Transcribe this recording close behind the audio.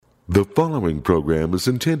The following program is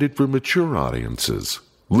intended for mature audiences.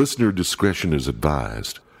 Listener discretion is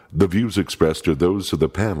advised. The views expressed are those of the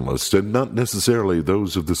panelists and not necessarily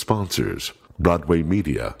those of the sponsors, Broadway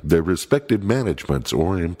Media, their respective managements,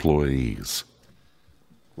 or employees.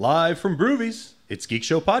 Live from Broovies, it's Geek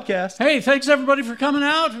Show Podcast. Hey, thanks everybody for coming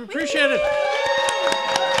out. We appreciate it.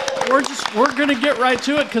 We're going to get right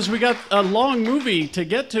to it because we got a long movie to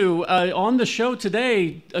get to. On the show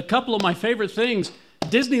today, a couple of my favorite things,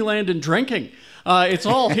 Disneyland and drinking. It's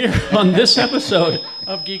all here on this episode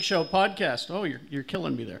of Geek Show Podcast. Oh, you're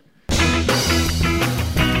killing me there. Geek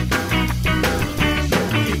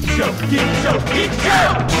Show, Geek Show, Geek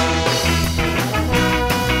Show!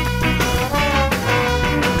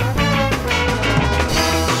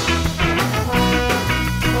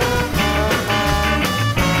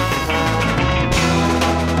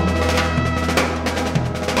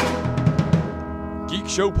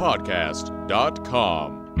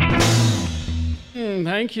 GeekShowPodcast.com.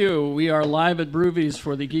 Thank you. We are live at Broovies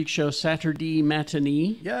for the Geek Show Saturday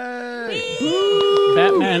matinee. Yay!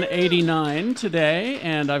 Batman 89 today,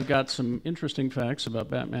 and I've got some interesting facts about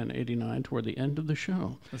Batman 89 toward the end of the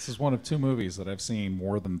show. This is one of two movies that I've seen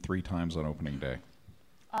more than 3 times on opening day.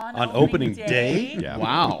 On opening day? Yeah.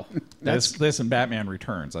 Wow. This and Batman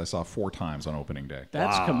Returns I saw 4 times on opening day.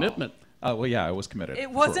 That's commitment. Well, yeah, I was committed.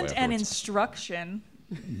 It wasn't shortly an afterwards. instruction.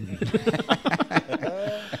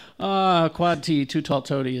 Quad T, Too Tall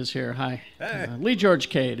Toady is here. Hi. Hey. Lee George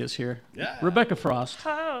Cade is here. Yeah. Rebecca Frost.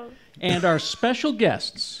 Oh. And our special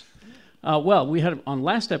guests. We had on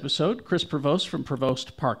last episode Chris Provost from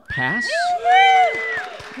Provost Park Pass.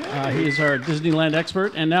 He is our Disneyland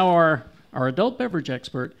expert. And now our adult beverage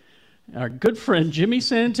expert, our good friend Jimmy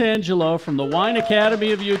Santangelo from the Wine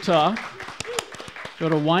Academy of Utah. Go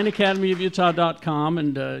to wineacademyofutah.com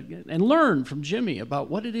and learn from Jimmy about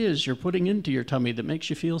what it is you're putting into your tummy that makes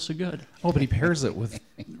you feel so good. Oh, but he pairs it with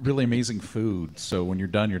really amazing food. So when you're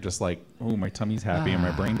done, you're just like, oh, my tummy's happy and my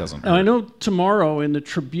brain doesn't hurt. Now, I know tomorrow in the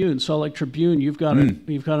Tribune, Salt Lake Tribune, you've got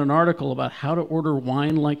an article about how to order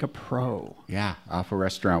wine like a pro. Yeah, off a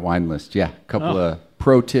restaurant wine list. Yeah, a couple of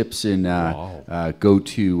pro tips and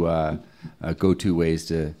go-to ways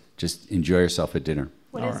to just enjoy yourself at dinner.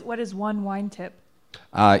 What is one wine tip?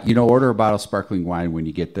 Order a bottle of sparkling wine when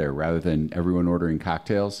you get there rather than everyone ordering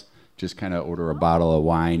cocktails. Just kind of order a bottle of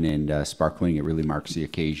wine and sparkling. It really marks the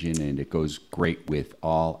occasion, and it goes great with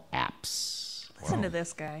all apps. Listen to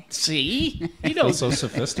this guy. See? He He's knows, so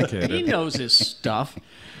sophisticated. he knows his stuff.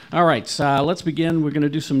 All right, so let's begin. We're going to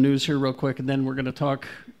do some news here real quick, and then we're going to talk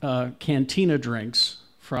Cantina drinks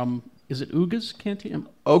from, is it Uga's Cantina?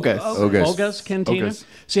 Oga's Cantina? Oga's.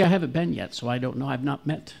 See, I haven't been yet, so I don't know. I've not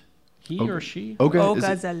met he or she.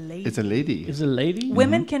 Oga's a lady. It's a lady. Is it a lady?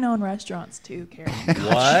 Women can own restaurants too, Karen.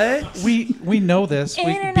 What? We know this. B.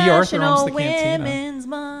 Arthur owns International the cantina. Women's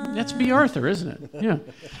Month. That's B. Arthur, isn't it? Yeah.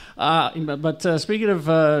 But speaking of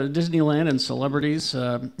Disneyland and celebrities,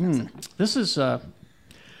 this is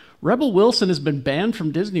Rebel Wilson has been banned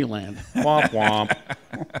from Disneyland. Womp womp.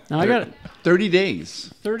 Now I got 30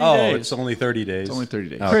 days. 30 Oh, days. it's only 30 days. It's only 30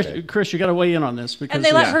 days. Chris, you got to weigh in on this because And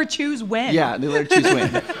they let her choose when. Yeah, they let her choose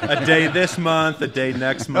when. A day this month, a day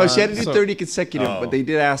next month. Oh, she had to do 30 consecutive, but they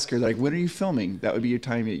did ask her, like, when are you filming? That would be your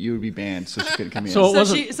time that you would be banned, so she couldn't come in. So it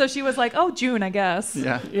wasn't. So she was like, oh, June, I guess.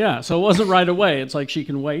 Yeah. Yeah, so it wasn't right away. It's like she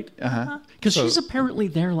can wait Uh-huh. because she's apparently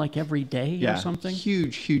there like every day Yeah. or something.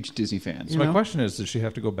 Huge, huge Disney fan. So my question is, does she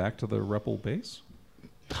have to go back to the Rebel base?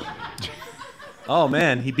 Oh,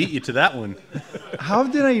 man, he beat you to that one. How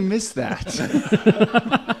did I miss that?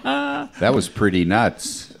 That was pretty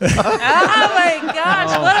nuts. Oh, my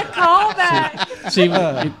gosh. What a callback. See,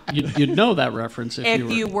 you'd know that reference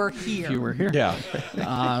if You were here. If you were here. Yeah.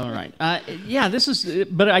 All right. This is.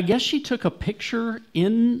 But I guess she took a picture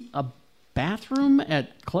in a bathroom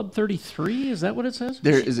at Club 33. Is that what it says?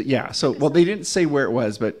 There is, So, they didn't say where it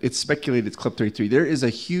was, but it's speculated it's Club 33. There is a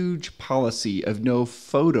huge policy of no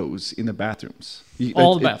photos in the bathrums.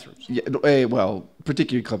 All the bathrooms.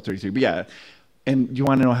 Particularly Club 33. But yeah, and you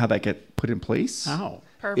want to know how that got put in place? How?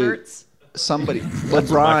 Perverts. Somebody, what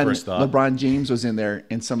my first thought. LeBron James was in there,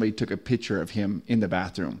 and somebody took a picture of him in the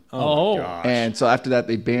bathroom. Oh. my gosh. And so after that,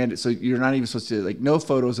 they banned it. So you're not even supposed to, no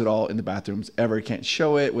photos at all in the bathrooms ever. Can't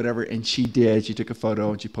show it, whatever. And she did. She took a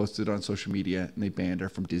photo and she posted it on social media, and they banned her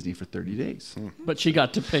from Disney for 30 days. But she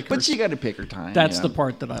got to pick. But she got to pick her time. That's the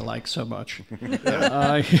part that I like so much.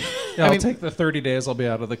 I'll take the 30 days. I'll be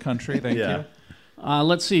out of the country. Thank you.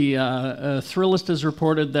 Let's see. Thrillist has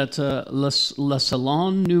reported that Le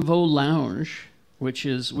Salon Nouveau Lounge, which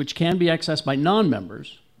can be accessed by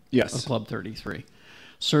non-members Yes. of Club 33.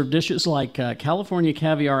 serve dishes like California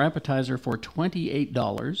caviar appetizer for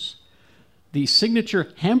 $28, the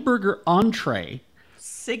signature hamburger entree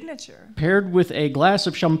Signature. paired with a glass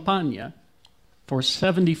of champagne for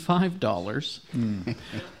 $75.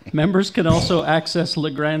 Members can also access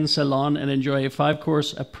Le Grand Salon and enjoy a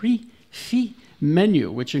 5-course prix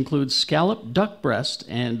menu, which includes scallop duck breast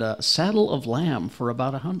and saddle of lamb for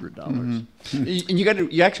about $100. And you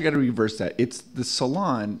actually got to reverse that. It's the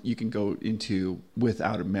salon you can go into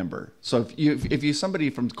without a member. So if you somebody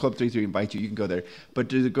from Club 33 invites you, you can go there. But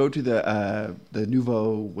to go to the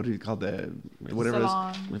Nouveau, what do you call whatever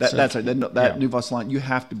Salon. it is? That's right. That Nouveau Salon. You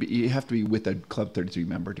have to be with a Club 33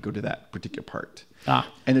 member to go to that particular part. And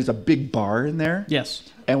there's a big bar in there. Yes.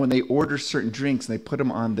 And when they order certain drinks and they put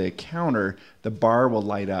them on the counter, the bar will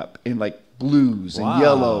light up in like blues and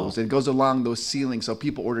yellows, and it goes along those ceilings. So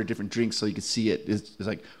people order different drinks so you can see it. It's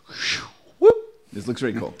like, whoop. This looks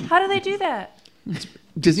really cool. How do they do that?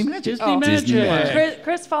 Disney Magic. Disney Magic.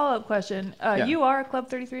 Chris, follow-up question. You are a Club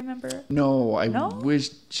 33 member? No, I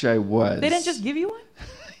wish I was. They didn't just give you one?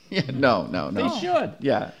 Yeah, no. They should.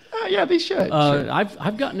 Yeah. Yeah, they should. Sure.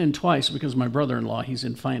 I've gotten in twice because my brother-in-law, he's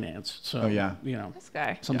in finance. So, This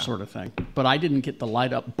guy. some sort of thing. But I didn't get the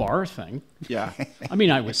light up bar thing. Yeah. I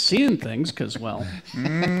mean, I was seeing things because, well,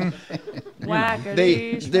 the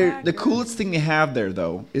coolest thing they have there,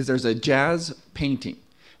 though, is there's a jazz painting.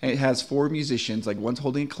 And it has 4 musicians, like one's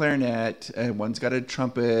holding a clarinet, and one's got a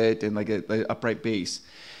trumpet, and like a upright bass.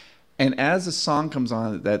 And as the song comes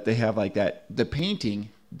on that they have like that, the painting,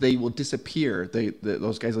 they will disappear.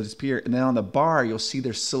 Those guys will disappear. And then on the bar, you'll see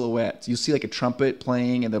their silhouettes. You'll see like a trumpet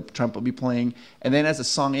playing, and the trumpet will be playing. And then as the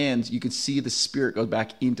song ends, you can see the spirit goes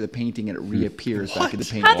back into the painting, and it reappears back in the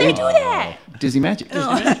painting. How'd they do that? Disney Magic.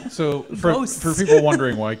 So for people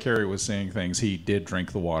wondering why Carrie was saying things, he did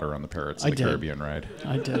drink the water on the Pirates of the Caribbean ride.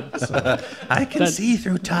 I did. I can see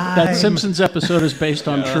through time. That Simpsons episode is based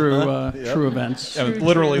on true events. And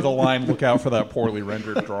literally the line, "Look out for that poorly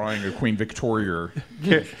rendered drawing of Queen Victoria."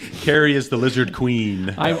 Carrie is the lizard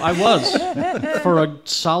queen. I was for a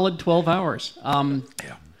solid 12 hours.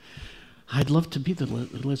 I'd love to be the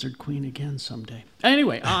lizard queen again someday.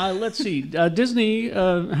 Anyway, let's see. Disney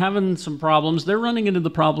having some problems. They're running into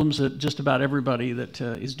the problems that just about everybody that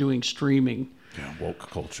is doing streaming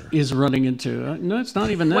Woke culture is running into. No, it's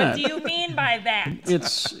not even that. What do you mean by that?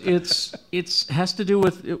 It's has to do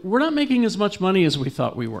with we're not making as much money as we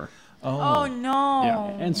thought we were. Oh no.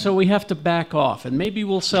 Yeah. And so we have to back off, and maybe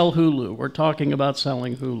we'll sell Hulu. We're talking about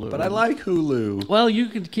selling Hulu. But I like Hulu. Well, you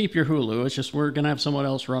can keep your Hulu. It's just we're going to have someone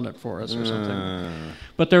else run it for us or something.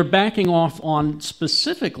 But they're backing off on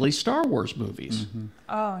specifically Star Wars movies. Mm-hmm.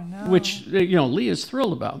 Oh no. Which Lee is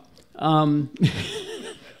thrilled about.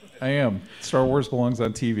 I am. Star Wars belongs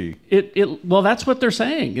on TV. Well, that's what they're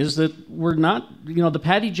saying, is that we're not, the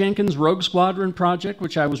Patty Jenkins Rogue Squadron project,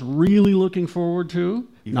 which I was really looking forward to.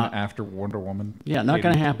 Even after Wonder Woman. Yeah, not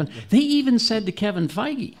going to happen. They even said to Kevin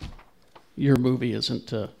Feige, your movie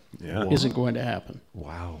isn't going to happen.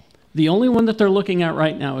 Wow. The only one that they're looking at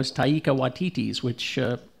right now is Taika Waititi's, which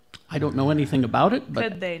I don't know anything about it. But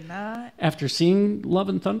could they not? After seeing Love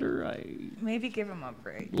and Thunder, maybe give him a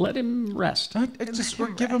break. Let him rest.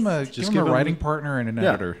 Give him a writing partner and an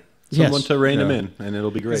editor. Someone to rein him in, and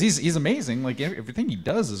it'll be great. Because he's amazing. Like everything he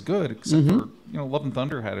does is good, except for Love and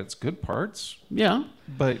Thunder had its good parts. Yeah,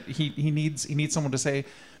 but he needs someone to say,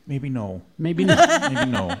 maybe no, maybe not, maybe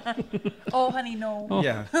no. Oh, honey, no. Oh.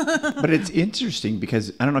 Yeah. But it's interesting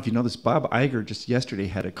because I don't know if you know this. Bob Iger just yesterday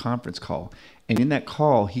had a conference call, and in that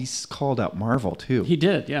call, he's called out Marvel too. He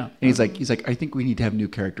did, yeah. And he's like, I think we need to have new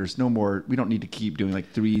characters. No more. We don't need to keep doing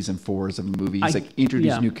like 3s and 4s of a movie. He's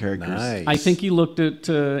introduce new characters. Nice. I think he looked at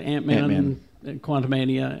Ant-Man. And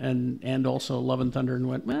Quantumania and also Love and Thunder and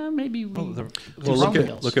went, maybe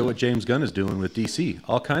look at what James Gunn is doing with DC.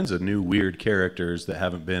 All kinds of new weird characters that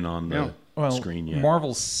haven't been on the screen yet.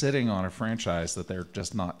 Marvel's sitting on a franchise that they're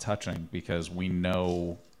just not touching because we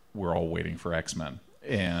know we're all waiting for X-Men.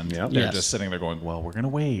 And they're just sitting there going, well, we're going to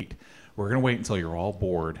wait. We're going to wait until you're all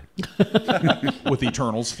bored with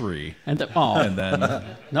Eternals 3. And then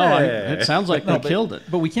it sounds like they killed it.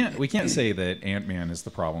 But we can't say that Ant-Man is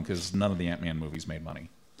the problem because none of the Ant-Man movies made money.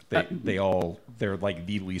 They're like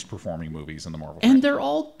the least performing movies in the Marvel and they're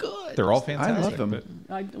all good. They're all fantastic. I love them.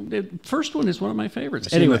 The first one is one of my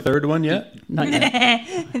favorites. Anyway, the third one yet? Not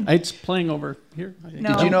yet. It's playing over here.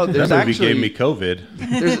 No. Did you know there's that movie gave me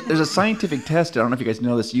COVID? There's a scientific test. I don't know if you guys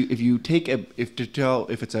know this. If you take if to tell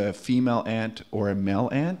if it's a female ant or a male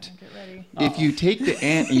ant, Get ready. if you take the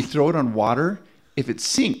ant and you throw it on water, if it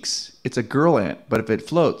sinks, it's a girl ant. But if it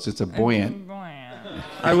floats, it's a boy ant.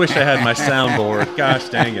 I wish I had my soundboard. Gosh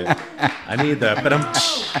dang it. I need that. But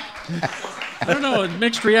I don't know.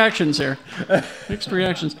 Mixed reactions here. Mixed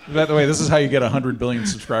reactions. By the way, this is how you get 100 billion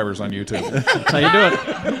subscribers on YouTube. That's how you do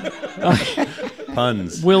it.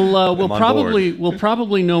 Puns. We'll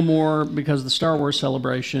probably know more because the Star Wars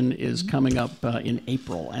celebration is coming up in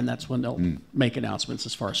April, and that's when they'll make announcements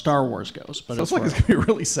as far as Star Wars goes. But sounds like it's gonna be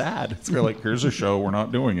really sad. It's gonna be like, here's a show we're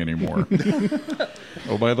not doing anymore.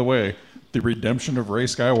 Oh, by the way, the redemption of Rey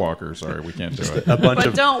Skywalker. Sorry, we can't do it.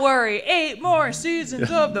 But don't worry, 8 more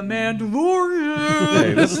seasons of The Mandalorian.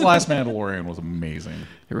 Hey, this last Mandalorian was amazing.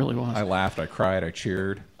 It really was. I laughed, I cried, I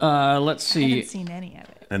cheered. Let's see. I haven't seen any of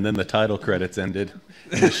it. And then the title credits ended.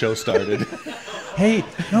 And the show started. Hey,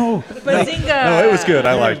 no. Bazinga! No, it was good.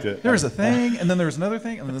 I liked it. There was a thing, and then there was another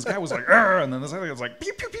thing, and then this guy was like, "Arr!" And then this other guy was like,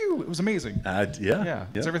 pew, pew, pew. It was amazing. Yeah.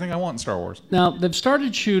 It's everything I want in Star Wars. Now, they've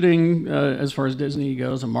started shooting, as far as Disney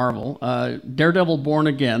goes and Marvel, Daredevil Born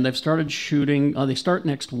Again. They've started shooting, they start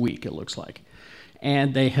next week, it looks like.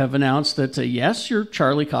 And they have announced that, yes, your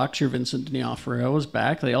Charlie Cox, your Vincent D'Onofrio is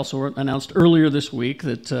back. They also announced earlier this week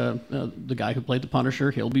that the guy who played the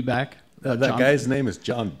Punisher, he'll be back. That guy's name is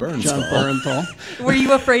John Bernthal. John Bernthal. Were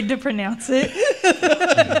you afraid to pronounce it?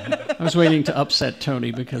 I was waiting to upset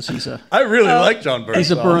Tony because he's a... I really like John Bernthal.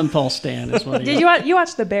 He's a Bernthal stan, is what he is. Did you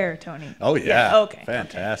watch The Bear, Tony? Oh, yeah. Okay.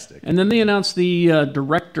 Fantastic. And then they announced the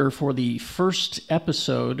director for the first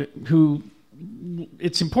episode, who...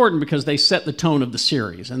 It's important because they set the tone of the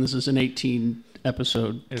series, and this is an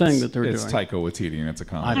 18-episode thing that they're doing. It's Taika Waititi, and it's a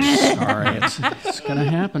comedy. I'm sorry, it's going to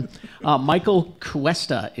happen. Michael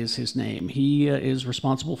Cuesta is his name. He is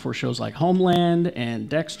responsible for shows like Homeland and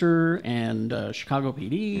Dexter and Chicago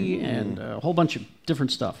PD and a whole bunch of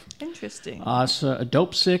different stuff. Interesting.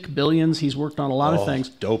 Dope Sick, Billions. He's worked on a lot of things.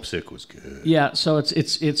 Dope Sick was good. Yeah, so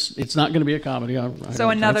it's not going to be a comedy.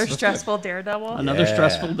 So another stressful Daredevil. Another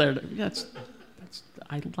stressful Daredevil. That's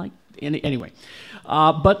I like anyway.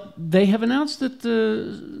 But they have announced that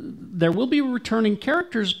there will be returning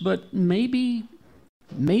characters, but maybe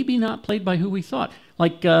not played by who we thought.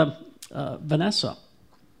 Like Vanessa,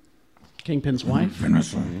 Kingpin's wife,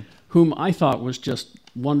 whom I thought was just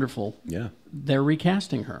wonderful. Yeah. They're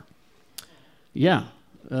recasting her. Yeah.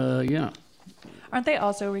 Aren't they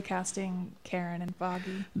also recasting Karen and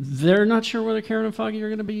Foggy? They're not sure whether Karen and Foggy are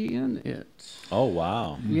going to be in it. Oh,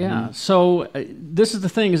 wow. Yeah. So this is the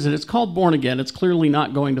thing, is that it's called Born Again. It's clearly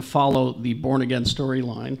not going to follow the Born Again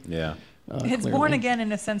storyline. Yeah. It's clearly. Born Again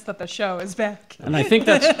in a sense that the show is back. And I think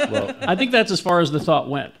that's as far as the thought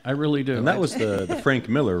went. I really do. And that was the Frank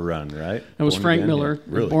Miller run, right? It was Frank Miller. Yeah.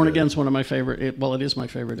 Really Born good. Again's one of my favorite. It is my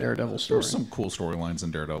favorite Daredevil story. There's some cool storylines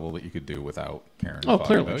in Daredevil that you could do without Karen. Oh, Foggy,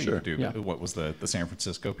 clearly, though. sure. You could do what was the San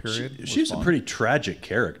Francisco period? She's a pretty tragic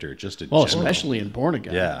character, just in well, general. especially in Born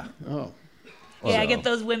Again. Yeah. Oh. Yeah, get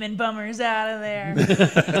those women bummers out of there.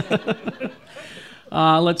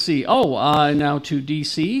 Let's see. Now to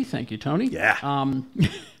DC. Thank you, Tony. Yeah.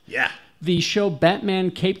 Yeah. The show Batman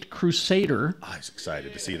Caped Crusader. I was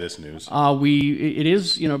excited to see this news. It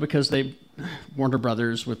is, because Warner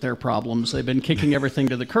Brothers with their problems, they've been kicking everything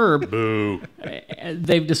to the curb. Boo.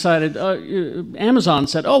 They've decided, Amazon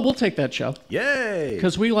said, we'll take that show. Yay.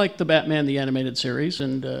 Because we like the Batman, the animated series,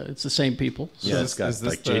 and it's the same people. So. Yeah, it's got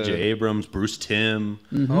like J.J. Abrams, Bruce Timm.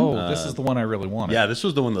 Mm-hmm. Oh, this is the one I really wanted. Yeah, this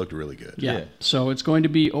was the one that looked really good. Yeah. So it's going to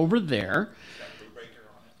be over there.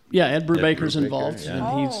 Yeah, Ed Brubaker's involved. Yeah.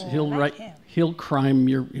 And he'll write your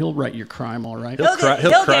crime all right. He'll crime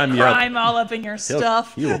get you up. crime all up in your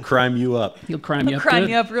stuff. He will crime you up. He'll crime you up. Crime good.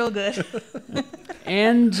 you up real good.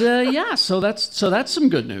 And so that's some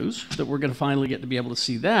good news that we're going to finally get to be able to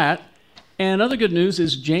see that. And other good news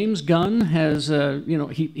is James Gunn has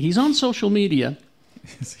he's on social media.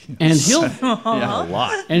 And he'll a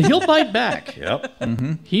lot. And he'll bite back. Yep.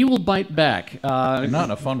 Mm-hmm. He will bite back. And not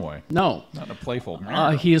in a fun way. No. Not in a playful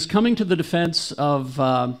manner. He is coming to the defense of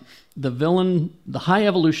the villain, the High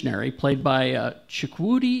Evolutionary, played by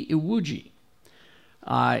Chukwudi Iwuji.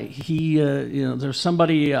 There's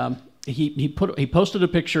somebody. He posted a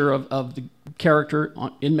picture of the character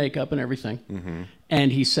in makeup and everything,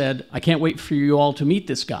 and he said, "I can't wait for you all to meet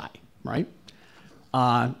this guy." Right?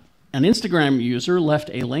 An Instagram user left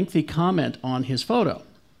a lengthy comment on his photo.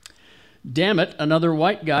 Damn it, another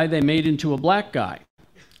white guy they made into a black guy.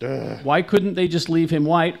 Why couldn't they just leave him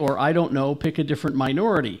white, or, I don't know, pick a different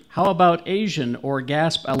minority? How about Asian, or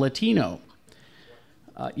gasp, a Latino?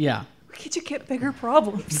 Yeah. Could you get bigger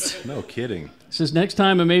problems? No kidding. It says, next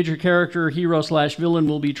time a major character, hero/villain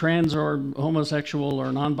will be trans or homosexual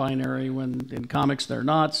or non-binary, when in comics they're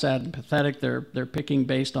not. Sad and pathetic. They're picking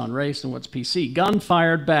based on race and what's PC. Gunn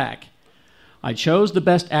fired back. I chose the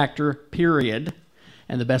best actor, period.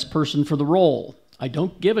 and the best person for the role. I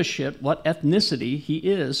don't give a shit what ethnicity he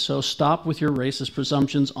is, so stop with your racist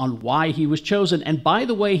presumptions on why he was chosen. And by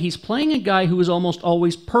the way, he's playing a guy who is almost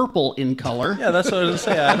always purple in color. Yeah, that's what I was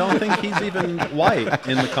going to say. I don't think he's even white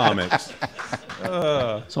in the comics.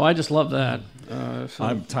 So I just love that.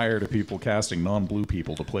 I'm tired of people casting non-blue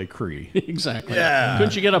people to play Kree. Exactly. Yeah.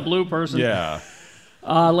 Couldn't you get a blue person? Yeah.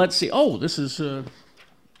 Let's see. Oh, this is...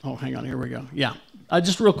 hang on. Here we go. Yeah.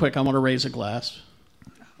 Just real quick, I want to raise a glass.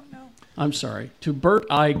 I'm sorry, to Bert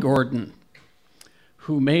I. Gordon,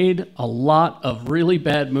 who made a lot of really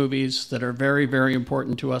bad movies that are very, very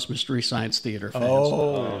important to us Mystery Science Theater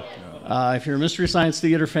fans. If you're a Mystery Science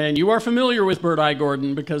Theater fan, you are familiar with Bert I.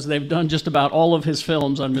 Gordon because they've done just about all of his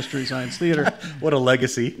films on Mystery Science Theater. What a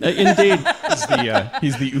legacy. Indeed.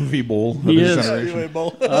 He's the Uwe Boll of He his is.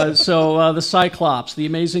 generation. So The Cyclops, The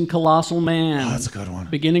Amazing Colossal Man. That's a good one.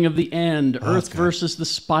 Beginning of the End, Earth versus the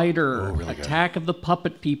Spider, Attack of the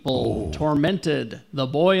Puppet People, Tormented, The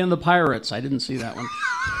Boy and the Pirates. I didn't see that one.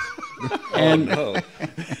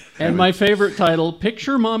 And my favorite title,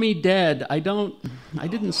 Picture Mommy Dead. I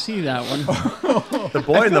didn't see that one. The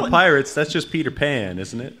Boy and the Pirates, that's just Peter Pan,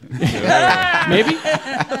 isn't it? Maybe.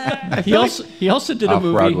 He also did a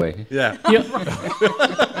movie. Broadway. Yeah.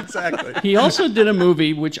 Exactly. He also did a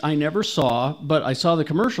movie which I never saw, but I saw the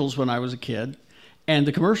commercials when I was a kid. And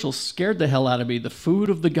the commercials scared the hell out of me. The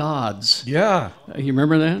Food of the Gods. Yeah. You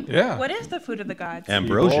remember that? Yeah. What is the food of the gods?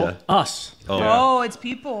 Ambrosia. Us. Oh, it's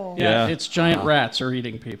people. Yeah, it's giant rats are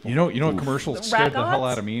eating people. You know what commercial The scared the hell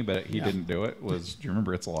Ragots? out of me, but he didn't do it? Do you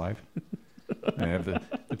remember It's Alive? I have the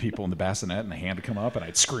people in the bassinet and the hand would come up and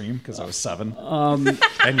I'd scream because I was 7.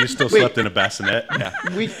 And you still slept in a bassinet. Yeah.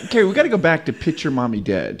 We got to go back to Picture Mommy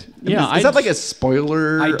Dead. Yeah, is that like a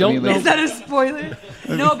spoiler? I don't know. Is that a spoiler?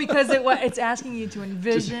 No, because it's asking you to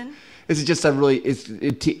envision. Is it just a really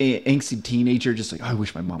angsty teenager just like, oh, I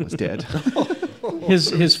wish my mom was dead?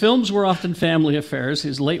 His films were often family affairs.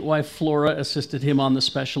 His late wife Flora assisted him on the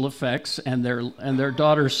special effects, and their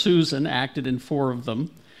daughter Susan acted in 4 of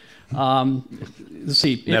them. Let's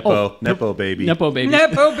see. Nepo baby. Nepo baby.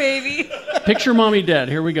 Nepo baby. Picture Mommy Dead.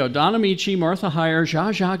 Here we go. Don Amici, Martha Heyer,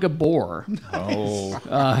 Zsa Zsa Gabor.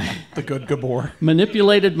 The good Gabor.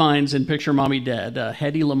 Manipulated minds in Picture Mommy Dead.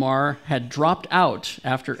 Hedy Lamarr had dropped out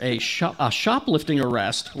after a shoplifting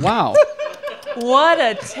arrest. Wow. What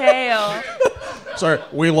a tale. Sorry,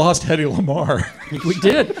 we lost Hedy Lamarr. We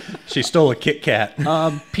did. She stole a Kit Kat.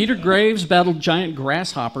 Peter Graves battled giant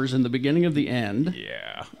grasshoppers in the beginning of the end.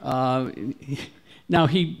 Yeah. Now,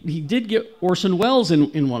 he did get Orson Welles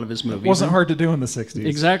in one of his movies. It wasn't hard to do in the 60s.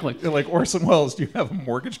 Exactly. You're like, Orson Welles, do you have a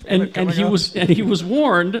mortgage payment And he was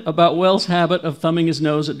warned about Welles' habit of thumbing his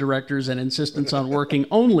nose at directors and insistence on working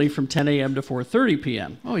only from 10 a.m. to 4:30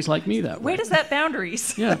 p.m. Oh, he's like me that way. Where does that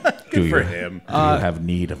boundaries? Yeah. Good for him. Do you have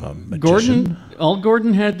need of a magician? All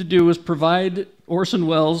Gordon had to do was provide Orson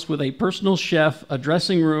Welles with a personal chef, a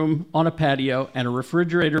dressing room on a patio, and a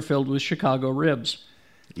refrigerator filled with Chicago ribs.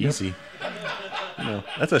 Easy. No,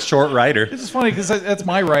 that's a short writer. This is funny because that's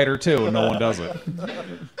my writer too, and no one does it.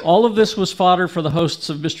 All of this was fodder for the hosts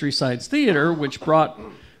of Mystery Science Theater, which brought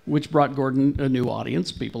Gordon a new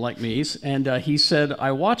audience, people like me. And he said,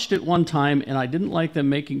 "I watched it one time, and I didn't like them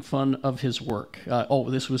making fun of his work."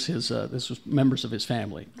 This was members of his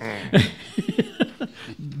family.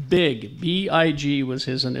 Big, B-I-G was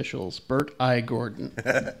his initials. Bert I. Gordon.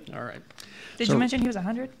 All right. Did you mention he was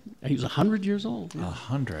 100? He was 100 years old.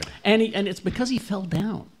 100. And it's because he fell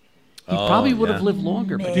down. He probably would have lived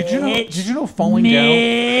longer. But Did you know falling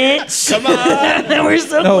down? Come on. We're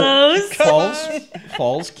so close.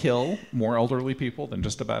 Falls kill more elderly people than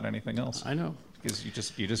just about anything else. I know. Because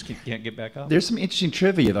you just can't get back up. There's some interesting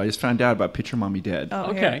trivia, though. I just found out about Picture Mommy Dead.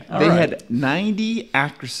 Oh, Okay. yeah. They had 90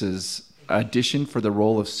 actresses audition for the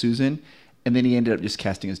role of Susan, and then he ended up just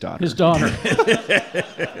casting his daughter. His daughter.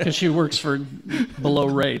 Because she works for below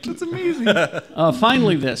rate. That's amazing.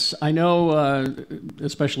 Finally, this. I know,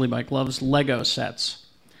 especially Mike loves Lego sets.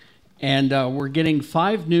 And we're getting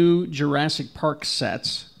 5 new Jurassic Park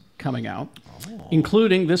sets coming out,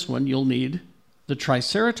 including this one you'll need. The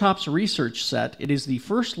Triceratops Research Set. It is the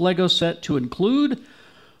first Lego set to include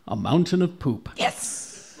a mountain of poop. Yes.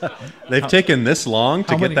 They've taken this long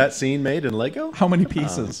to get that scene made in Lego? How many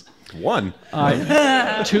pieces? 1.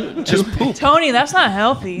 Two poop. Tony, that's not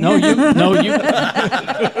healthy. No, you.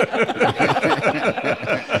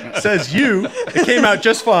 Says you. It came out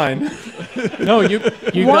just fine. No, you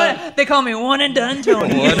They call me one and done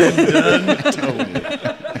Tony. One and done, Tony.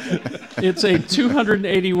 It's a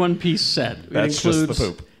 281-piece set. That's just the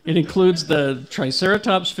poop. It includes the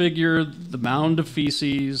Triceratops figure, the mound of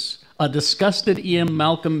feces, a disgusted E.M.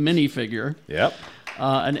 Malcolm minifigure, Yep.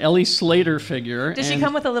 an Ellie Slater figure. Does she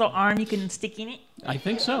come with a little arm you can stick in it? I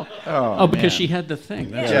think so. Oh, because man. she had the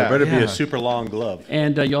thing. That's Yeah, it better be a super long glove.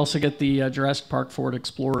 And you also get the Jurassic Park Ford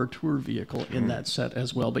Explorer tour vehicle in that set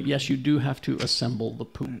as well. But yes, you do have to assemble the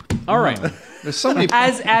poop. All right. There's so many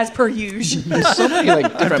as per usual. There's so many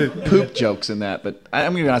like different poop jokes in that, but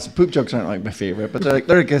I'm gonna be honest, poop jokes aren't like my favorite, but they're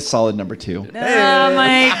like a solid number 2. Oh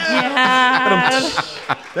my god!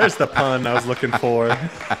 There's the pun I was looking for.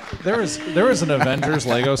 There was an Avengers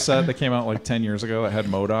Lego set that came out like 10 years ago. It had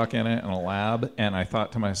MODOK in it and a lab, and I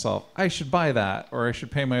thought to myself, I should buy that, or I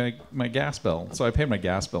should pay my gas bill. So I paid my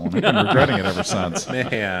gas bill, and I've been regretting it ever since.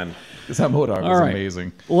 Man, because that MODOK was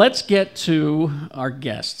amazing. Let's get to our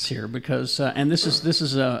guests here, because and this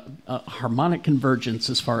is a harmonic convergence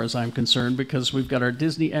as far as I'm concerned, because we've got our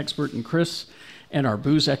Disney expert in Chris and our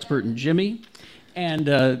booze expert in Jimmy,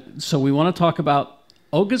 and so we want to talk about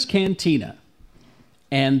Oga's Cantina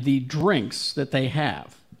and the drinks that they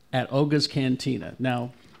have at Oga's Cantina.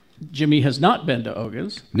 Now, Jimmy has not been to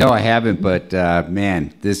Oga's. No, I haven't, but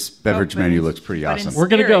man, this beverage menu looks pretty awesome. We're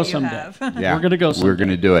going to go someday. Yeah, we're going to go someday. We're going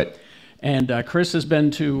to do it. And Chris has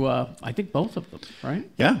been to, I think, both of them,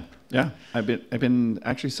 right? Yeah. I've been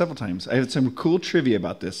actually several times. I have some cool trivia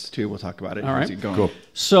about this too. We'll talk about it. All right. Cool.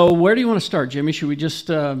 So where do you want to start, Jimmy? Should we just?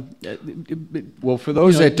 Well, for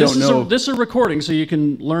those that don't know, this is a recording, so you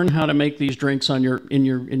can learn how to make these drinks in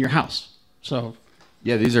your house. So.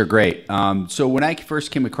 Yeah, these are great. So when I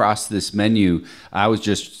first came across this menu, I was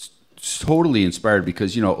just totally inspired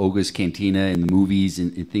because, Oga's Cantina and the movies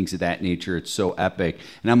and things of that nature, it's so epic.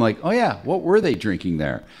 And I'm like, oh yeah, what were they drinking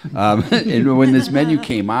there? And when this menu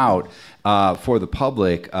came out for the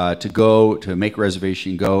public to make a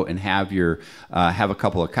reservation, go and have a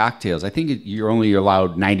couple of cocktails, I think you're only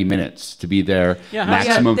allowed 90 minutes to be there. Yeah,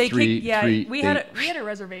 maximum three. We had a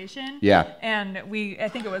reservation. Yeah, and I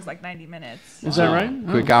think it was like 90 minutes. Is that right?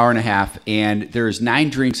 Quick hour and a half, and there's 9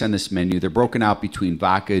 drinks on this menu. They're broken out between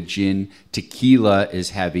vodka, gin, tequila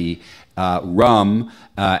is heavy, rum,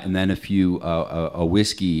 and then a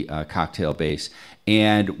whiskey cocktail base.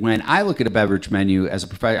 And when I look at a beverage menu as a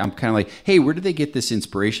professional, I'm kind of like, hey, where did they get this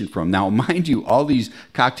inspiration from? Now, mind you, all these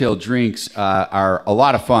cocktail drinks are a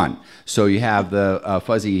lot of fun. So you have the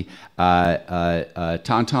fuzzy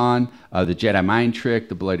Tauntaun, the Jedi Mind Trick,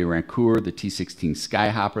 the Bloody Rancor, the T-16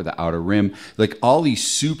 Skyhopper, the Outer Rim, like all these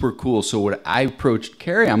super cool. So when I approached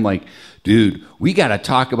Carrie, I'm like, dude, we got to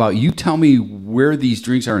talk about, you tell me where these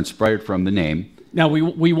drinks are inspired from, the name. Now,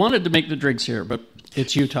 we wanted to make the drinks here, but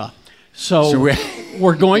it's Utah. So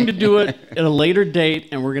we're going to do it at a later date,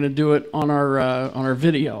 and we're going to do it on our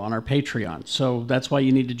video, on our Patreon. So that's why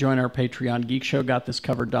you need to join our Patreon,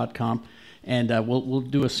 geekshowgotthiscovered.com, and we'll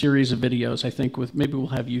do a series of videos, I think, maybe we'll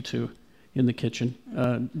have you two in the kitchen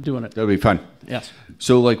doing it. That'll be fun. Yes.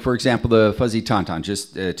 So, like, for example, the Fuzzy Tauntaun,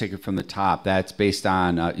 just take it from the top. That's based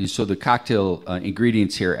on, so the cocktail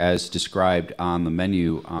ingredients here as described on the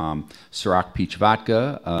menu, Ciroc peach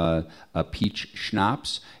vodka, a peach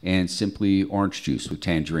schnapps, and simply orange juice with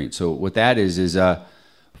tangerine. So what that is a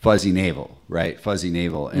fuzzy navel, right? Fuzzy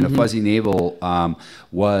navel. And a fuzzy navel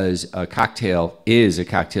is a cocktail,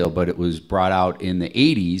 but it was brought out in the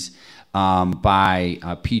 80s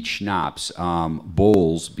by Peach Schnapps,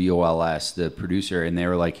 Bols, B-O-L-S, the producer, and they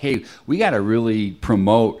were like, hey, we got to really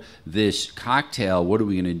promote this cocktail. What are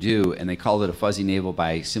we going to do? And they called it a fuzzy navel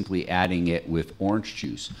by simply adding it with orange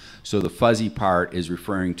juice. So the fuzzy part is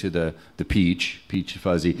referring to the peach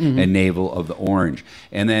fuzzy, and navel of the orange.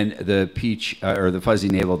 And then the peach, or the fuzzy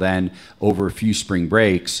navel, then over a few spring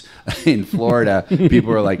breaks in Florida,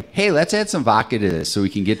 people were like, hey, let's add some vodka to this so we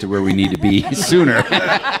can get to where we need to be sooner.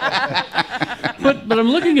 But I'm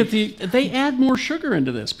looking at they add more sugar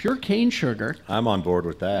into this, pure cane sugar. I'm on board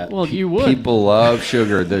with that. Well, you would. People love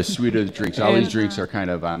sugar, the sweeter the drinks. All these drinks are kind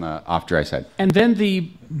of on the off-dry side. And then the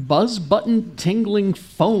buzz button tingling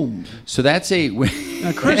foam. So that's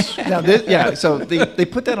Chris. So they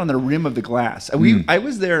put that on the rim of the glass. I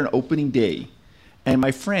was there on opening day, and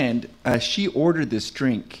my friend, she ordered this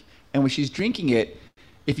drink, and when she's drinking it,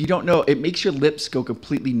 if you don't know, it makes your lips go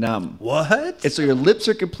completely numb. What? And so your lips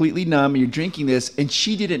are completely numb, and you're drinking this, and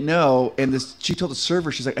she didn't know, and she told the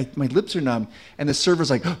server, she's like, my lips are numb, and the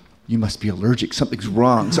server's like, oh, you must be allergic, something's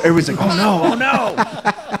wrong. So everybody's like, oh no.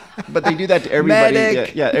 But they do that to everybody.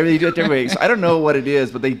 Medic. Yeah, they do it to everybody. So I don't know what it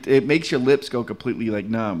is, but it makes your lips go completely like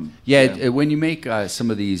numb. Yeah. When you make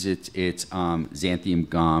some of these, it's xanthium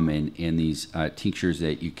gum and these tinctures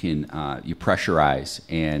that you can you pressurize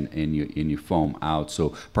and you foam out.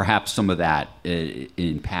 So perhaps some of that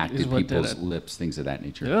impacted people's lips, things of that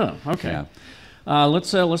nature. Yeah. Okay.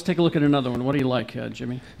 Let's take a look at another one. What do you like,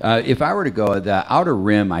 Jimmy? If I were to go, the Outer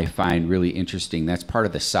Rim I find really interesting. That's part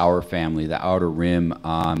of the sour family. The Outer Rim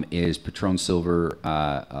is Patron Silver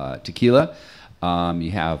tequila.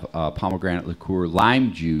 You have pomegranate liqueur,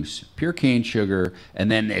 lime juice, pure cane sugar, and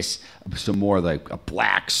then some more like a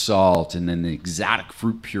black salt, and then the exotic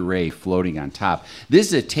fruit puree floating on top. This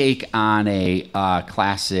is a take on a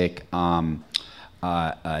classic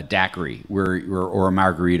daiquiri, or a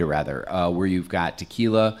margarita rather, where you've got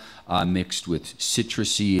tequila mixed with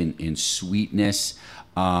citrusy and sweetness.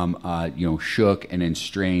 Shook and then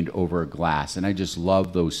strained over a glass. And I just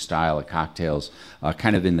love those style of cocktails,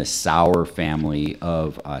 kind of in the sour family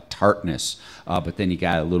of tartness. But then you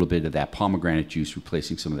got a little bit of that pomegranate juice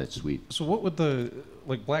replacing some of that sweet. So what would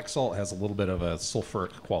black salt has a little bit of a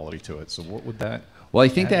sulfuric quality to it. So what would that... Well, I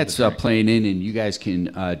think that's playing in, and you guys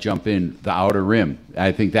can jump in, the Outer Rim.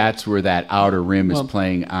 I think that's where that Outer Rim is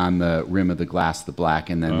playing on the rim of the glass, the black,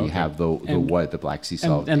 and then you have the white, the black sea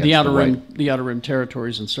salt. And the Outer Rim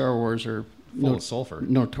territories in Star Wars are full of sulfur,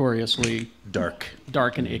 notoriously dark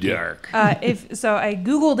and icky. Dark. I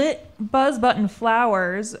Googled it. Buzz button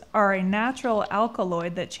flowers are a natural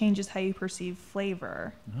alkaloid that changes how you perceive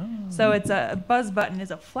flavor. Oh. So a buzz button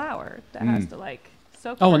is a flower that has to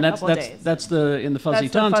soak for a couple days. That's the fuzzy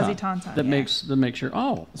tauntaun that makes your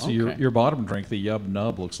So your bottom drink, the Yub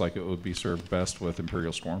Nub, looks like it would be served best with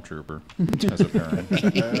Imperial Stormtrooper as a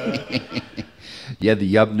pairing. Yeah,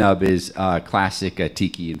 the Yub Nub is a classic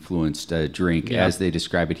tiki-influenced drink. As they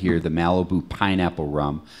describe it here, the Malibu pineapple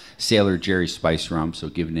rum, Sailor Jerry spice rum, so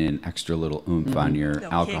giving it an extra little oomph on your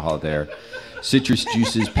alcohol there. Citrus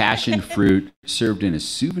juices, passion fruit, served in a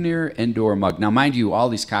souvenir indoor mug. Now, mind you, all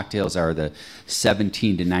these cocktails are the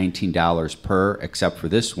 $17 to $19 per, except for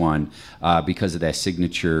this one, because of that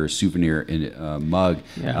signature souvenir mug.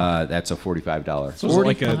 That's a $45. So is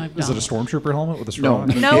it is it a Stormtrooper helmet with a straw?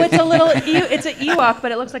 No, it's it's an Ewok,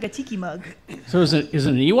 but it looks like a tiki mug. So is it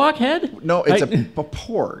an Ewok head? No, it's a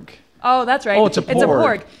porg. Oh, that's right. Oh, it's a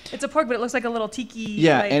porg. It's a porg, but it looks like a little tiki.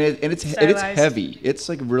 Yeah, and it's heavy. It's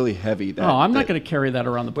really heavy. I'm not going to carry that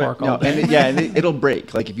around the park all day. And it'll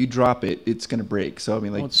break. Like if you drop it, it's going to break. So I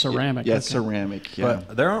mean, it's ceramic. It's ceramic. Yeah.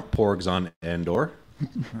 But there aren't porgs on Endor.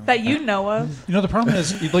 That you know of. The problem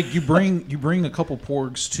is, you bring a couple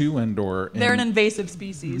porgs to Endor. They're an invasive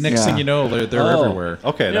species. Next thing you know, they're everywhere.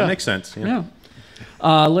 Okay, that makes sense. Yeah.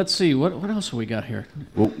 Let's see. What else have we got here?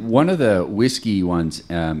 Well, one of the whiskey ones,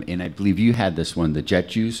 and I believe you had this one, the Jet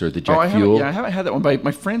Juice or the Jet Fuel. I haven't had that one, but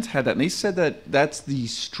my friends had that, and they said that that's the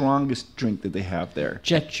strongest drink that they have there.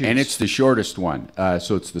 Jet Juice. And it's the shortest one,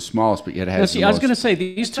 so it's the smallest, but yet it has the most. I was going to say,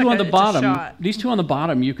 these two on the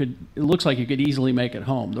bottom, it looks like you could easily make at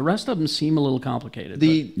home. The rest of them seem a little complicated.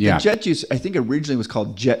 The Jet Juice, I think originally was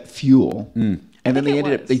called Jet Fuel, and then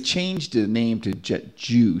they changed the name to Jet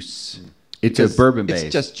Juice. It's a bourbon-based.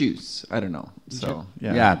 It's just juice. I don't know. So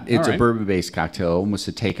it's a bourbon-based cocktail, almost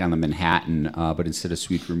a take on the Manhattan, but instead of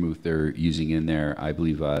sweet vermouth, they're using in there, I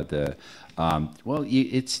believe,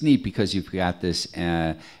 it's neat because you've got this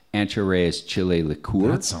Ancho Reyes Chile liqueur.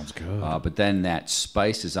 That sounds good. But then that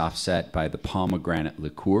spice is offset by the pomegranate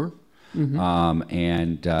liqueur.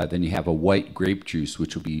 And then you have a white grape juice,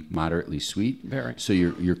 which will be moderately sweet. Very. So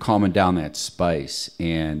you're calming down that spice,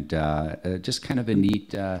 and just kind of a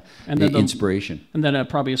neat inspiration. And then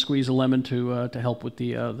probably a squeeze of lemon to help with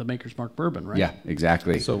the Maker's Mark bourbon, right? Yeah,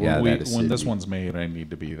 exactly. So when this one's made, I need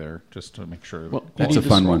to be there just to make sure. Well, that's a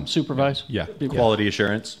fun one. Supervise. Yeah, quality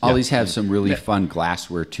assurance. All these have some really fun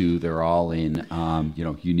glassware too. They're all in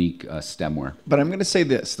unique stemware. But I'm going to say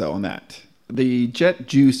this though on that. The Jet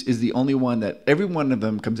Juice is the only one that every one of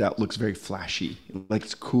them comes out looks very flashy, like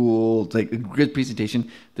it's cool, it's like a good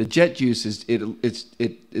presentation. The Jet Juice is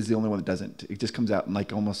the only one that doesn't. It just comes out in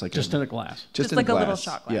like almost like in a glass, just like a little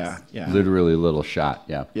shot glass. Yeah, literally a little shot.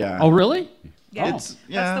 Yeah. Oh, really? Yeah, that's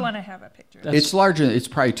the one I have a picture of. It's larger. It's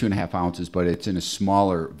probably 2.5 ounces, but it's in a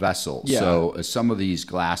smaller vessel. Yeah. So some of these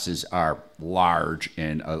glasses are large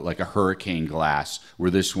and like a hurricane glass, where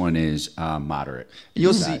this one is moderate.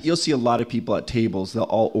 You'll see a lot of people at tables. They'll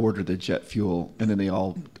all order the Jet Fuel, and then they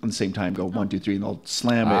all at the same time go 1, 2, 3, and they'll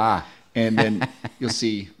slam it, and then you'll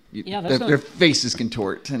see. Their faces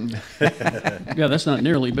contort. And that's not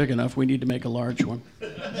nearly big enough. We need to make a large one.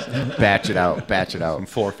 Batch it out. Some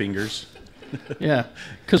 4 fingers. Yeah,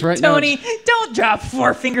 because Tony, don't drop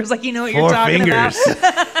 4 fingers like you know what you're talking about.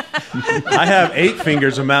 I have 8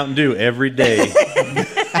 fingers of Mountain Dew every day.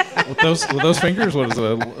 With those fingers, what is it,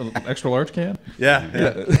 an extra large can? Yeah,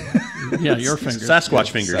 your fingers. Sasquatch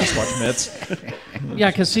fingers. Sasquatch mitts.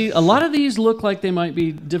 Yeah, because see, a lot of these look like they might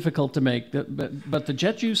be difficult to make, but the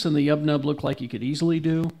Jet Juice and the Yub Nub look like you could easily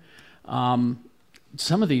do.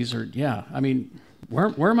 some of these are, I mean,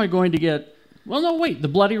 where am I going to get? Well, no, wait, the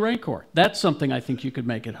Bloody Rancor. That's something I think you could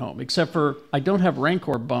make at home, except for I don't have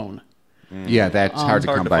Rancor bone. Yeah, that's hard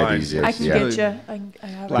to come by these days. I can get you. I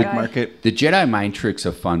have Black market. The Jedi Mind Trick's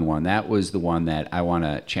a fun one. That was the one that I want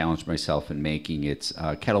to challenge myself in making. It's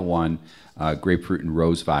Kettle One, grapefruit and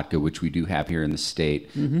rose vodka, which we do have here in the state.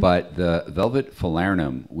 But the Velvet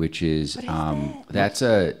Falernum, which is that's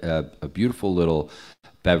a beautiful little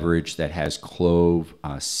beverage that has clove,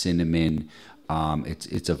 cinnamon.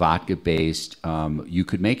 It's a vodka based. You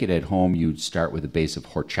could make it at home. You'd start with a base of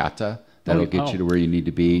horchata. That'll get you to where you need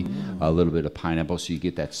to be. A little bit of pineapple, so you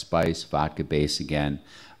get that spice, vodka base again.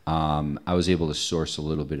 I was able to source a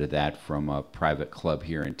little bit of that from a private club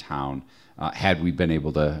here in town. Had we been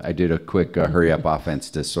able to, I did a quick hurry-up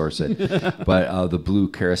offense to source it. But the blue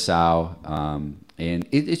curacao, and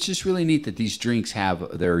it's just really neat that these drinks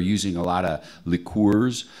they're using a lot of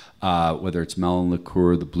liqueurs, whether it's melon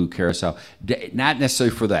liqueur, the blue curacao, not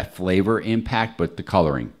necessarily for that flavor impact, but the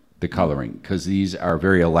coloring, because these are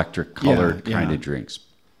very electric colored kind of drinks.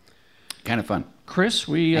 Kind of fun. Chris,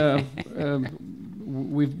 we've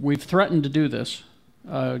threatened to do this.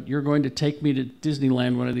 You're going to take me to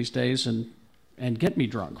Disneyland one of these days and get me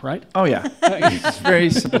drunk, right? Oh yeah, it's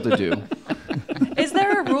very simple to do. Is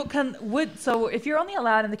there a rule? So if you're only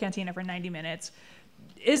allowed in the cantina for 90 minutes,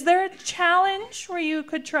 is there a challenge where you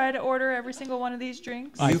could try to order every single one of these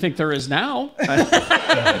drinks? I think there is now.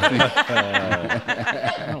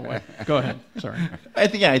 Go ahead. Sorry. I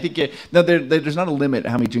think there's not a limit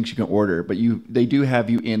how many drinks you can order, but they do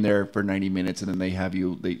have you in there for 90 minutes, and then they have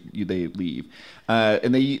they leave.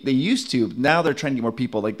 And they used to. Now they're trying to get more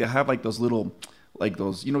people. Like they have like those little, like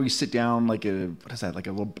those, you sit down like a, what is that, like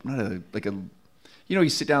a little, not a, like a, you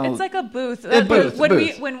sit down. It's like a booth.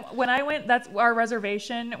 When I went, that's our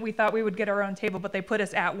reservation. We thought we would get our own table, but they put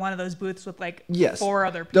us at one of those booths with like 4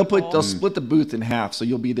 other people. They'll split the booth in half, so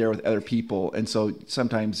you'll be there with other people, and so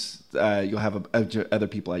sometimes you'll have other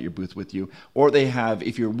people at your booth with you, or they have,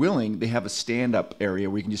 if you're willing, they have a stand-up area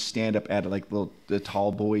where you can just stand up at like the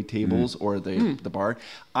tall boy tables or the bar.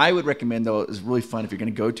 I would recommend, though, it's really fun if you're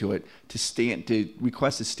going to go to it, to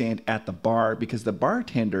request to stand at the bar, because the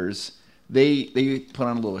bartenders, They put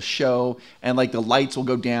on a little show, and like the lights will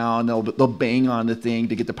go down. They'll bang on the thing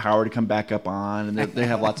to get the power to come back up on, and they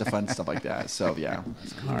have lots of fun stuff like that. So yeah.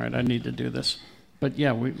 All right, I need to do this, but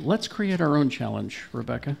yeah, let's create our own challenge,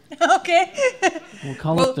 Rebecca. Okay. We'll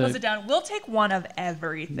call it close it down. We'll take one of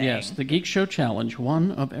everything. Yes, the Geek Show Challenge,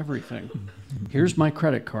 one of everything. Here's my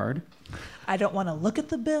credit card. I don't want to look at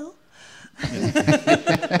the bill.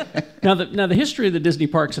 Now the history of the Disney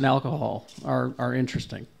parks and alcohol are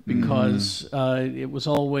interesting, because it was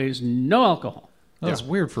always no alcohol. That's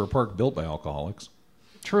weird for a park built by alcoholics.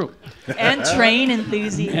 True. And train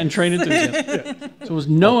enthusiasts. So it was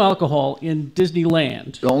no alcohol in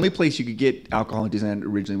Disneyland. The only place you could get alcohol in Disneyland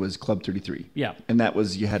originally was Club 33. Yeah. And that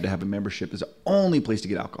was, you had to have a membership. It's the only place to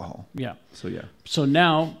get alcohol. Yeah. So yeah. So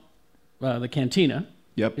now the Cantina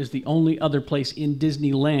is the only other place in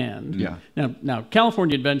Disneyland. Yeah. Now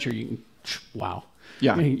California Adventure, you can, wow.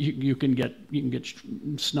 Yeah. I mean, you can get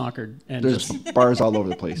snockered, and there's just bars all over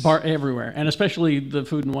the place. Bar everywhere, and especially the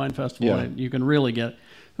Food and Wine Festival. Yeah. You can really get,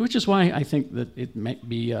 which is why I think that it might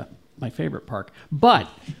be my favorite park. But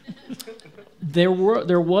there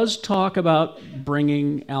was talk about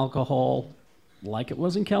bringing alcohol, like it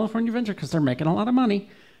was in California Adventure, because they're making a lot of money,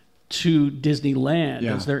 to Disneyland.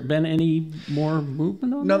 Yeah. Has there been any more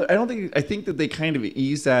movement on that? No, I don't think. I think that they kind of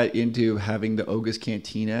eased that into having the Oga's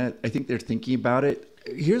Cantina. I think they're thinking about it.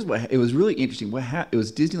 Here's what it was really interesting. It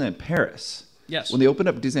was Disneyland Paris. Yes. When they opened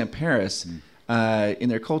up Disneyland Paris, in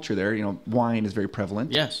their culture there, wine is very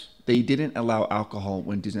prevalent. Yes. They didn't allow alcohol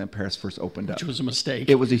when Disneyland Paris first opened up. Which was a mistake.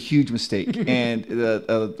 It was a huge mistake, and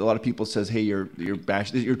a lot of people says, "Hey, you're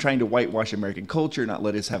trying to whitewash American culture, not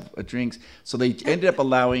let us have drinks." So they ended up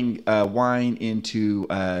allowing wine into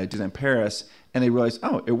Disneyland Paris, and they realized,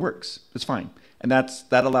 oh, it works. It's fine, and that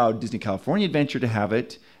allowed Disney California Adventure to have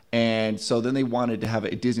it. And so then they wanted to have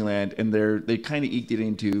it at Disneyland, and they kind of eked it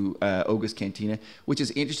into Oga's Cantina, which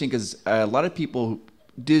is interesting because a lot of people,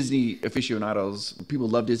 Disney aficionados, people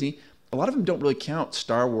who love Disney, a lot of them don't really count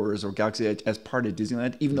Star Wars or Galaxy Edge as part of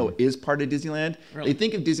Disneyland, even though it is part of Disneyland. Really? They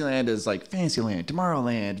think of Disneyland as like Fantasyland,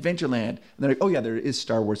 Tomorrowland, Adventureland, and they're like, oh yeah, there is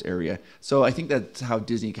Star Wars area. So I think that's how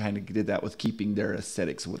Disney kind of did that with keeping their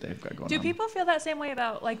aesthetics of what they've got going on. Do people feel that same way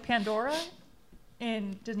about like Pandora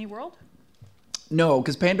in Disney World? No,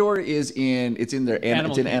 because Pandora it's in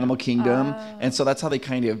Animal Kingdom, and so that's how they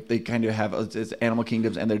kind of have it's Animal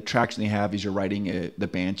Kingdoms, and the attraction they have is you're riding the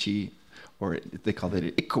Banshee, or they called it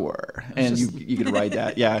an ichor, and you could ride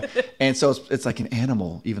that, yeah. And so it's like an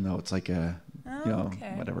animal, even though it's like a,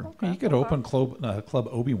 whatever. Okay. You could open Club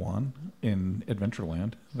Obi-Wan in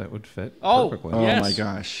Adventureland. That would fit perfectly. Oh my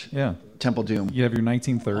gosh. Yeah. Temple Doom. You have your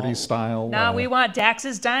 1930s style. No, we want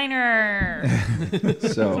Dax's Diner.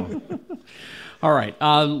 So. All right,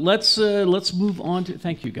 let's move on to.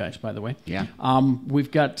 Thank you guys, by the way. Yeah. We've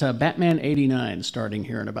got Batman '89 starting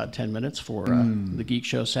here in about 10 minutes for the Geek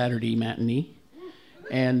Show Saturday matinee,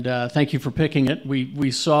 and thank you for picking it. We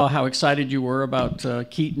saw how excited you were about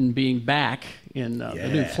Keaton being back in the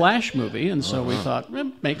new Flash movie, and so we thought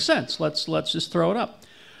makes sense. Let's just throw it up.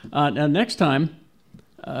 Now next time,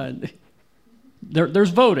 there's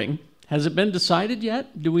voting. Has it been decided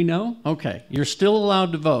yet? Do we know? Okay, you're still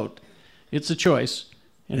allowed to vote. It's a choice,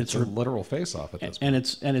 and it's a literal face-off at this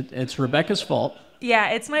point. And it's Rebecca's fault.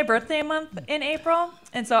 Yeah, it's my birthday month in April,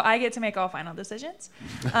 and so I get to make all final decisions.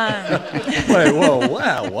 Wait, whoa,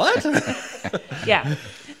 wow, what? Yeah.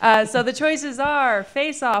 So the choices are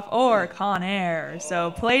Face Off or Con Air.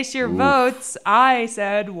 So place your votes. I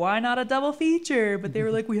said, why not a double feature? But they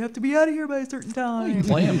were like, we have to be out of here by a certain time.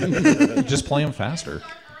 Just play them faster.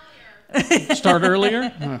 Start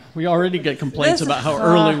earlier? We already get complaints about how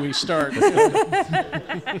early we start.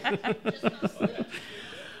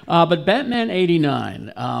 But Batman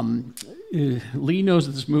 '89. Lee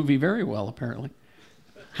knows this movie very well, apparently.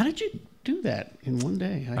 How did you do that in one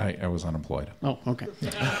day? I was unemployed. Oh, okay.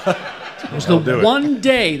 It was the one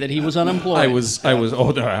day that he was unemployed. I was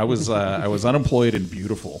unemployed and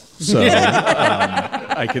beautiful. So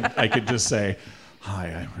I could just say, hi,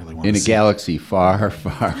 I really want to in a galaxy far,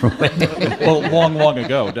 far away. Well, long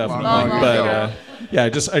ago, definitely. But yeah, I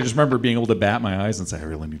just remember being able to bat my eyes and say, I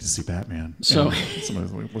really need to see Batman. So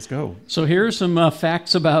let's go. So here are some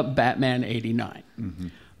facts about Batman '89.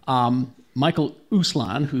 Mm-hmm. Michael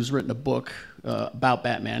Uslan, who's written a book about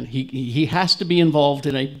Batman, he has to be involved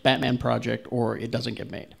in a Batman project or it doesn't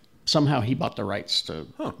get made. Somehow he bought the rights to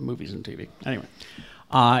movies and TV. Anyway.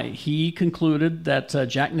 He concluded that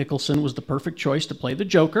Jack Nicholson was the perfect choice to play the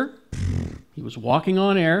Joker. He was walking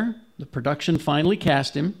on air. The production finally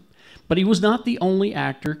cast him. But he was not the only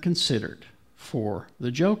actor considered for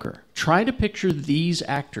the Joker. Try to picture these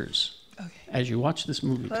actors as you watch this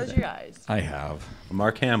movie Close today. your eyes. I have.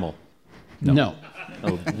 Mark Hamill. No.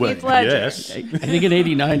 Oh, well, Heath Ledger. yes. I think in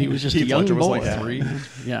 '89 he was just a young Ledger was boy. like 3.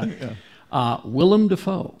 Yeah. Willem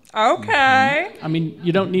Dafoe. Okay. I mean,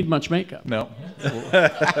 you don't need much makeup. No.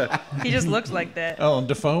 He just looks like that. Oh, and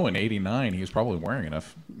Dafoe in '89, he was probably wearing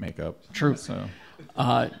enough makeup. True. So.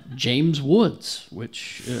 James Woods,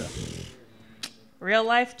 which... Real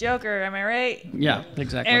life Joker, am I right? Yeah,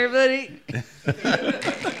 exactly. Everybody.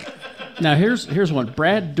 Now, here's one.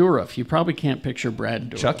 Brad Dourif. You probably can't picture Brad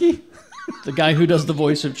Dourif. Chucky? The guy who does the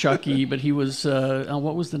voice of Chucky, but he was...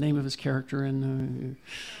 what was the name of his character in...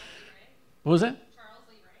 what was that?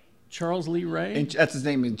 Charles Lee Ray? And that's his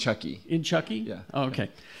name in Chucky. In Chucky? Yeah. Oh, okay.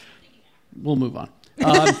 We'll move on.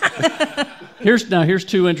 Here's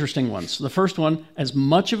two interesting ones. The first one, as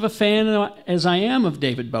much of a fan as I am of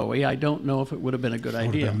David Bowie, I don't know if it would have been a good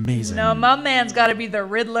idea. Amazing. No, my man's got to be the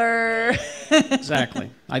Riddler. Exactly.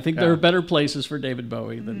 I think there are better places for David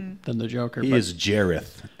Bowie than the Joker. He is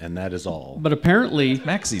Jareth, and that is all. But apparently...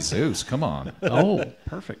 Maxie Zeus, come on. Oh,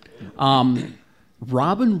 perfect.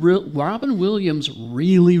 Robin Williams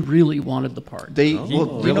really, really wanted the part. You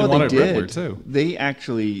know what they did? Riddler too.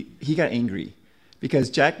 He got angry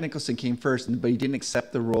because Jack Nicholson came first, but he didn't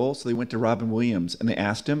accept the role, so they went to Robin Williams and they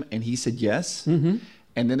asked him, and he said yes. Mm-hmm.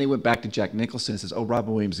 And then they went back to Jack Nicholson and says, "Oh,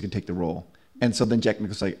 Robin Williams is going to take the role." And so then Jack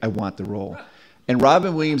Nicholson was like, "I want the role." And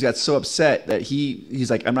Robin Williams got so upset that he's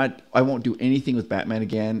like, I won't do anything with Batman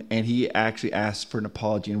again. And he actually asked for an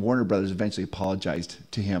apology. And Warner Brothers eventually apologized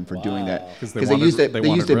to him for doing that. Because they used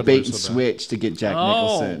a bait and switch to get Jack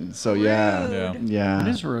Nicholson. So yeah. That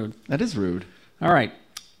is rude. That is rude. All right.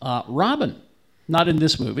 Robin, not in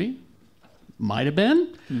this movie. Might have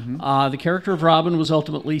been. Mm-hmm. The character of Robin was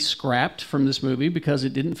ultimately scrapped from this movie because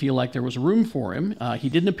it didn't feel like there was room for him. He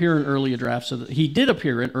did appear in early drafts of the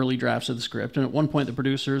script, and at one point the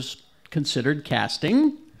producers considered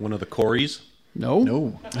casting one of the Coreys.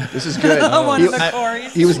 No. This is good. One of the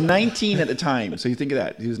Coreys. He was 19 at the time, so you think of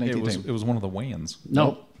that. He was 19. It was one of the Wayans.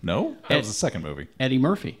 No. That was the second movie. Eddie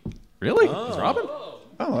Murphy. Really? It was Robin?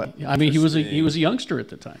 Oh, I mean, he was a youngster at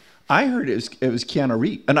the time. I heard it was Keanu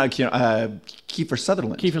Reeves. Not Keanu, Kiefer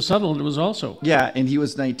Sutherland. Kiefer Sutherland was also. Yeah, and he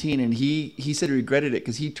was 19, and he said he regretted it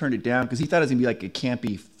because he turned it down because he thought it was going to be like a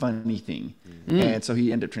campy, funny thing. And so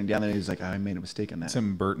he ended up turning it down, and he was like, I made a mistake on that.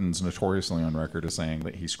 Tim Burton's notoriously on record as saying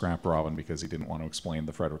that he scrapped Robin because he didn't want to explain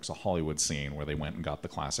the Fredericks of Hollywood scene where they went and got the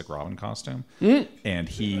classic Robin costume. And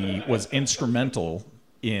he was instrumental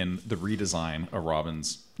in the redesign of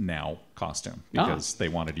Robin's now costume because they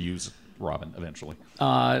wanted to use Robin eventually.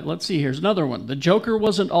 Let's see, here's another one. The Joker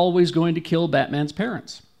wasn't always going to kill Batman's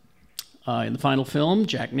parents. In the final film,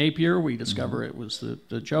 Jack Napier, we discover it was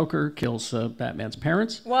the Joker kills Batman's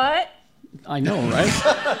parents. What? I know,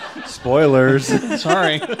 right? Spoilers.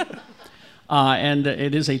 Sorry. And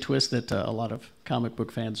it is a twist that a lot of comic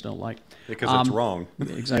book fans don't like. Because it's wrong.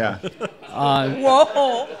 Exactly. Yeah.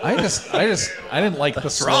 Whoa. I didn't like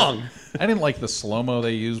the wrong. I didn't like the slow-mo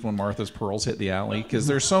they used when Martha's pearls hit the alley because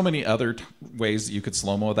there's so many other ways that you could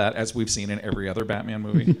slow-mo that, as we've seen in every other Batman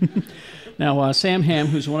movie. Now, Sam Hamm,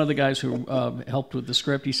 who's one of the guys who helped with the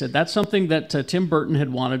script, he said that's something that Tim Burton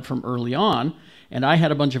had wanted from early on, and I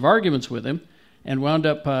had a bunch of arguments with him and wound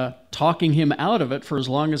up talking him out of it for as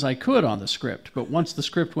long as I could on the script. But once the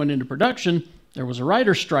script went into production, there was a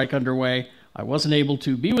writer's strike underway. I wasn't able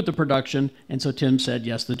to be with the production, and so Tim said,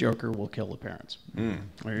 yes, the Joker will kill the parents.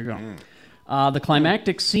 There you go. The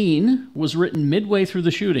climactic scene was written midway through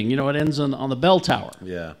the shooting. You know, it ends on the bell tower.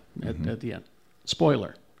 Yeah. At the end.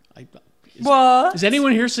 Spoiler. What? Is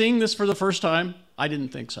anyone here seeing this for the first time? I didn't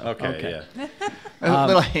think so. Okay. Yeah. A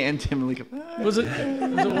little hand him like. Was it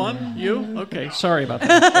one? You? Okay. Sorry about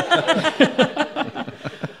that.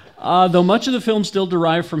 Though much of the film still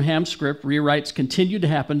derived from Hamm's script, rewrites continued to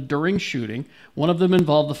happen during shooting. One of them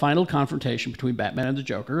involved the final confrontation between Batman and the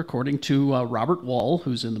Joker, according to Robert Wall,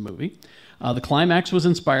 who's in the movie. The climax was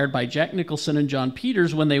inspired by Jack Nicholson and John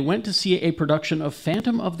Peters when they went to see a production of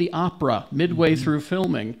Phantom of the Opera midway through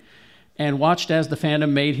filming and watched as the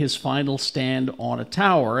Phantom made his final stand on a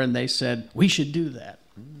tower, and they said, we should do that.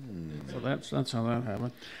 So that's how that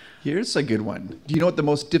happened. Here's a good one. Do you know what the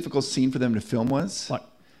most difficult scene for them to film was? What?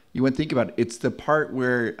 You wouldn't think about it. It's the part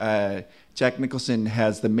where Jack Nicholson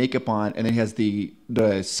has the makeup on, and then he has the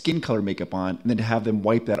skin color makeup on, and then to have them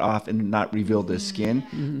wipe that off and not reveal the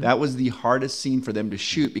skin. That was the hardest scene for them to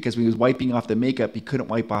shoot because when he was wiping off the makeup, he couldn't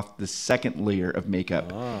wipe off the second layer of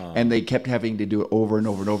makeup, and they kept having to do it over and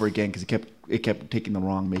over and over again because it kept taking the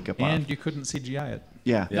wrong makeup off. And you couldn't CGI it.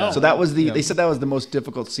 Yeah. So that was they said that was the most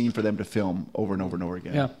difficult scene for them to film over and over and over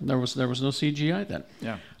again. Yeah, there was no CGI then.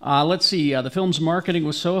 Yeah. Let's see. The film's marketing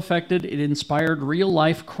was so affected, it inspired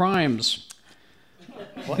real-life crimes.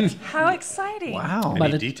 What? How exciting. Wow.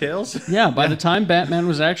 Any details? Yeah, by the time Batman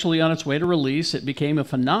was actually on its way to release, it became a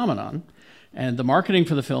phenomenon. And the marketing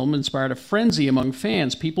for the film inspired a frenzy among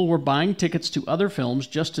fans. People were buying tickets to other films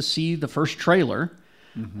just to see the first trailer,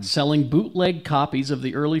 selling bootleg copies of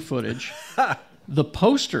the early footage. The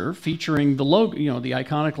poster featuring the logo, the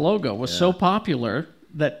iconic logo, was so popular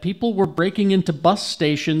that people were breaking into bus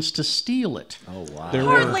stations to steal it. Oh wow!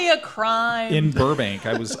 Hardly a crime. In Burbank,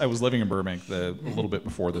 I was living in Burbank a little bit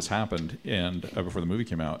before this happened, and before the movie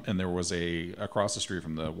came out, and there was across the street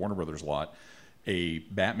from the Warner Brothers lot, a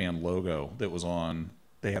Batman logo that was on.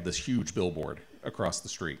 They had this huge billboard across the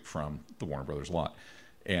street from the Warner Brothers lot,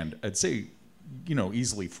 and I'd say,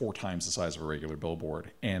 easily 4 times the size of a regular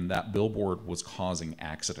billboard, and that billboard was causing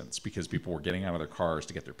accidents because people were getting out of their cars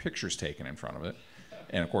to get their pictures taken in front of it.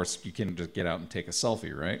 And, of course, you can just get out and take a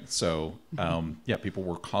selfie, right? So, people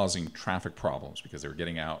were causing traffic problems because they were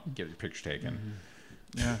getting out and getting your picture taken.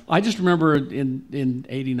 Yeah. I just remember in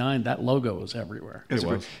 '89, that logo was everywhere. It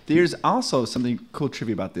was. There's also something cool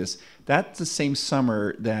trivia about this. That's the same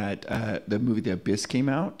summer that the movie The Abyss came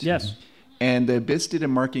out. Yes. And The Abyss did a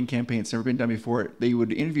marketing campaign. It's never been done before. They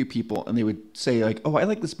would interview people, and they would say, like, oh, I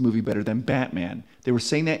like this movie better than Batman. They were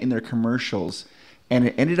saying that in their commercials. And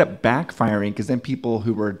it ended up backfiring because then people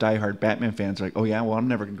who were diehard Batman fans are like, oh, yeah, well, I'm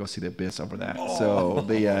never going to go see The Abyss over that. Oh. So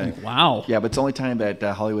they... wow. Yeah, but it's the only time that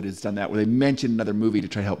Hollywood has done that where they mention another movie to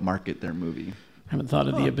try to help market their movie. I haven't thought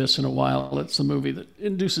of The Abyss in a while. It's a movie that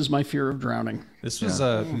induces my fear of drowning. This was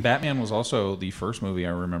Batman was also the first movie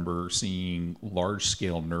I remember seeing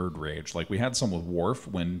large-scale nerd rage. Like, we had some with Worf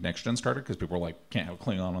when Next Gen started because people were like, can't have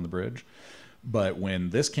Klingon on the bridge. But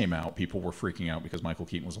when this came out, people were freaking out because Michael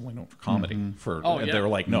Keaton was only known for comedy. And they were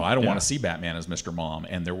like, no, I don't want to see Batman as Mr. Mom.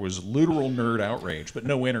 And there was literal nerd outrage, but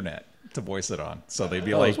no internet. to voice it on. So they'd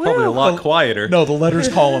be it's probably a lot quieter. No, the letters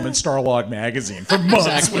column in Starlog magazine for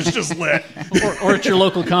months was just lit. or at your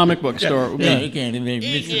local comic book store. Yeah, you can't even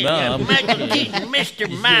Mr. Bob. Michael Keaton, Mr.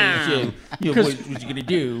 Mom. What you gonna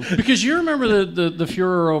do? Because you remember the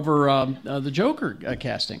furor over the Joker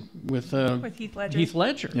casting with Heath Ledger. Heath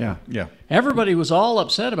Ledger. Yeah. Everybody was all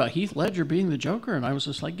upset about Heath Ledger being the Joker, and I was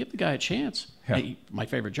just like, give the guy a chance. Yeah. My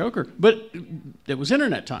favorite Joker. But it was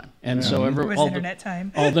internet time, and so It was all internet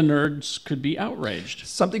time. all the nerds could be outraged.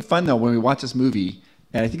 Something fun though when we watch this movie,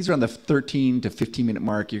 and I think it's around the 13 to 15 minute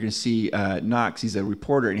mark. You're going to see Knox. He's a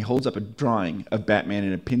reporter, and he holds up a drawing of Batman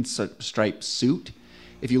in a pinstripe suit.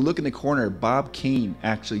 If you look in the corner, Bob Kane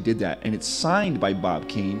actually did that, and it's signed by Bob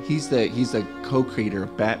Kane. He's the co-creator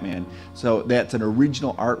of Batman, so that's an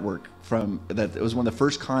original artwork from that. It was one of the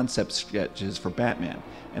first concept sketches for Batman,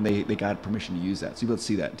 and they got permission to use that. So you'll be able to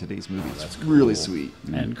see that in today's movie. That's really sweet.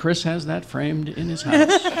 And Chris has that framed in his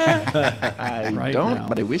house. I don't,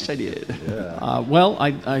 but I wish I did. Yeah. Well,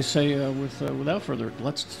 I say without further,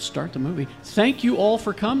 let's start the movie. Thank you all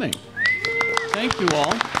for coming. Thank you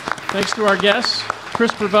all. Thanks to our guests.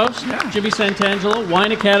 Chris Provost, Jimmy Santangelo,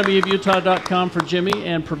 WineAcademyOfUtah.com for Jimmy,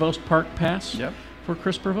 and Provost Park Pass for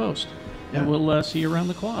Chris Provost. And we'll see you around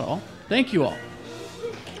the quad all. Thank you all.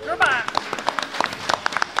 Goodbye.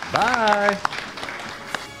 Bye.